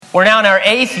We're now in our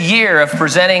 8th year of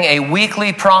presenting a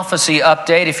weekly prophecy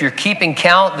update. If you're keeping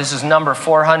count, this is number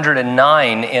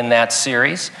 409 in that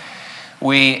series.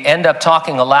 We end up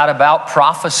talking a lot about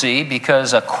prophecy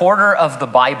because a quarter of the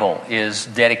Bible is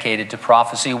dedicated to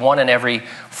prophecy. 1 in every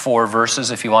 4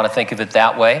 verses, if you want to think of it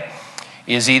that way,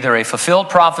 is either a fulfilled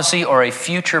prophecy or a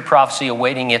future prophecy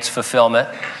awaiting its fulfillment.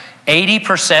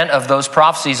 80% of those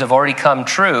prophecies have already come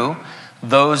true.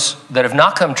 Those that have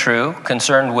not come true,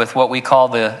 concerned with what we call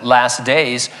the last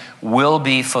days, will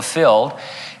be fulfilled.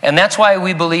 And that's why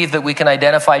we believe that we can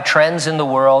identify trends in the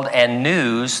world and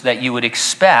news that you would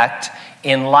expect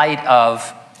in light of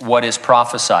what is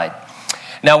prophesied.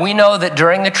 Now, we know that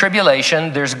during the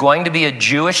tribulation, there's going to be a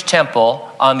Jewish temple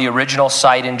on the original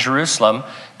site in Jerusalem,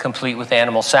 complete with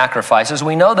animal sacrifices.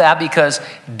 We know that because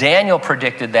Daniel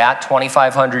predicted that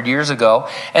 2,500 years ago.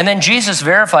 And then Jesus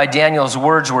verified Daniel's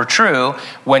words were true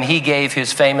when he gave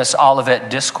his famous Olivet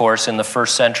Discourse in the 1st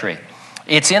century.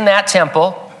 It's in that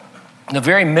temple, in the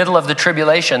very middle of the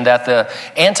tribulation, that the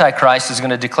Antichrist is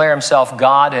going to declare himself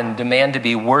God and demand to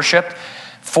be worshipped,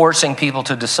 forcing people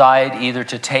to decide either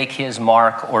to take his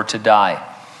mark or to die.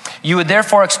 You would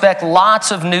therefore expect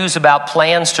lots of news about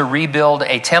plans to rebuild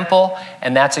a temple,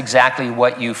 and that's exactly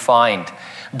what you find.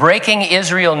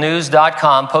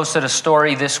 BreakingIsraelNews.com posted a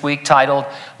story this week titled,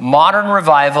 "Modern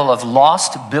Revival of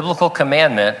Lost Biblical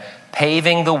Commandment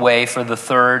Paving the Way for the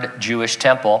Third Jewish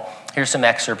Temple." Here's some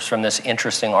excerpts from this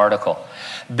interesting article.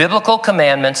 "Biblical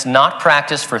commandments not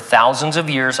practiced for thousands of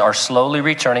years are slowly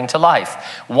returning to life.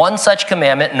 One such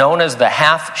commandment, known as the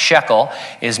half shekel,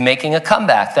 is making a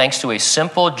comeback thanks to a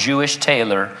simple Jewish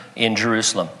tailor in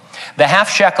Jerusalem. The half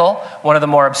shekel, one of the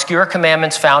more obscure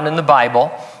commandments found in the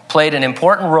Bible, played an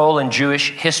important role in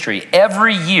Jewish history.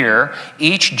 Every year,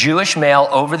 each Jewish male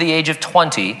over the age of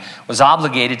 20 was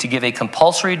obligated to give a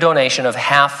compulsory donation of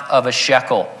half of a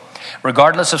shekel.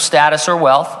 Regardless of status or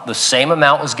wealth, the same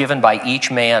amount was given by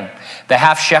each man. The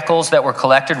half shekels that were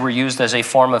collected were used as a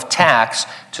form of tax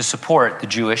to support the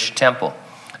Jewish temple.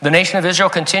 The nation of Israel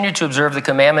continued to observe the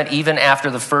commandment even after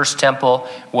the first temple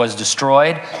was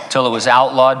destroyed, till it was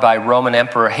outlawed by Roman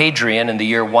Emperor Hadrian in the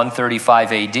year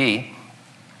 135 AD.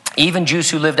 Even Jews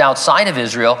who lived outside of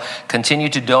Israel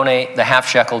continued to donate the half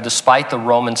shekel despite the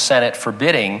Roman Senate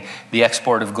forbidding the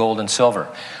export of gold and silver.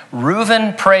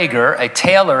 Reuven Prager, a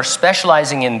tailor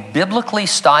specializing in biblically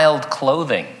styled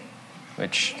clothing,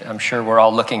 which I'm sure we're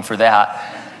all looking for that.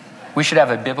 We should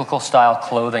have a biblical style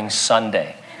clothing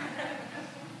Sunday.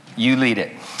 You lead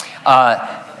it.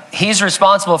 He's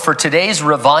responsible for today's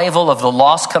revival of the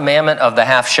lost commandment of the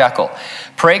half shekel.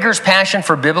 Prager's passion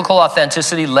for biblical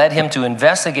authenticity led him to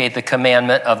investigate the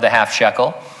commandment of the half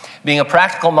shekel. Being a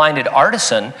practical-minded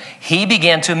artisan, he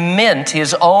began to mint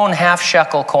his own half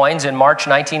shekel coins in March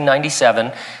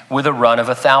 1997 with a run of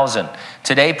 1,000.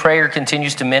 Today, Prager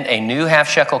continues to mint a new half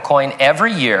shekel coin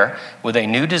every year with a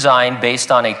new design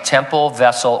based on a temple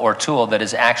vessel or tool that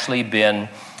has actually been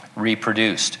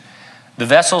reproduced. The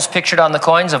vessels pictured on the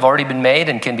coins have already been made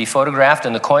and can be photographed,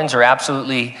 and the coins are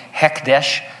absolutely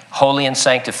hekdesh, holy and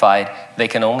sanctified. They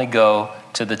can only go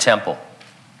to the temple.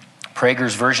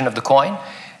 Prager's version of the coin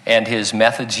and his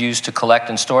methods used to collect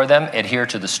and store them adhere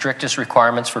to the strictest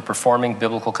requirements for performing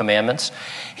biblical commandments.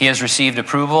 He has received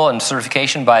approval and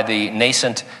certification by the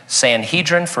nascent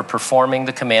Sanhedrin for performing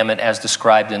the commandment as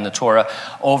described in the Torah.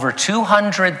 Over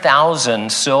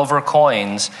 200,000 silver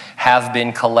coins have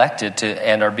been collected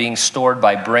and are being stored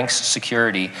by Brinks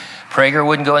Security. Prager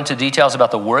wouldn't go into details about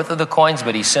the worth of the coins,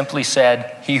 but he simply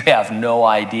said, "You have no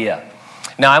idea."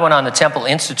 Now, I went on the Temple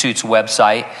Institute's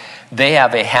website. They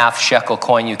have a half shekel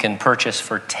coin you can purchase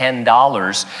for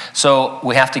 $10. So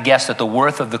we have to guess that the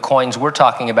worth of the coins we're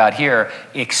talking about here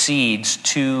exceeds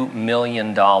 $2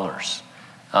 million.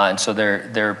 And so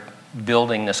they're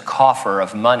building this coffer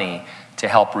of money to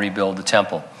help rebuild the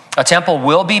temple. A temple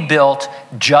will be built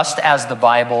just as the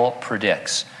Bible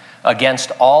predicts,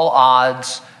 against all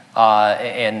odds,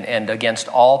 and against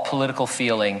all political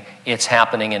feeling. It's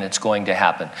happening and it's going to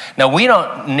happen. Now, we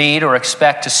don't need or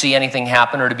expect to see anything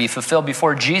happen or to be fulfilled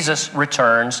before Jesus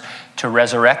returns to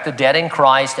resurrect the dead in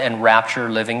Christ and rapture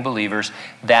living believers.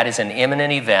 That is an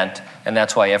imminent event, and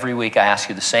that's why every week I ask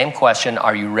you the same question: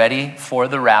 are you ready for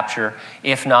the rapture?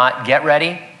 If not, get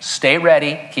ready, stay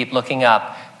ready, keep looking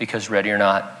up, because ready or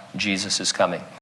not, Jesus is coming.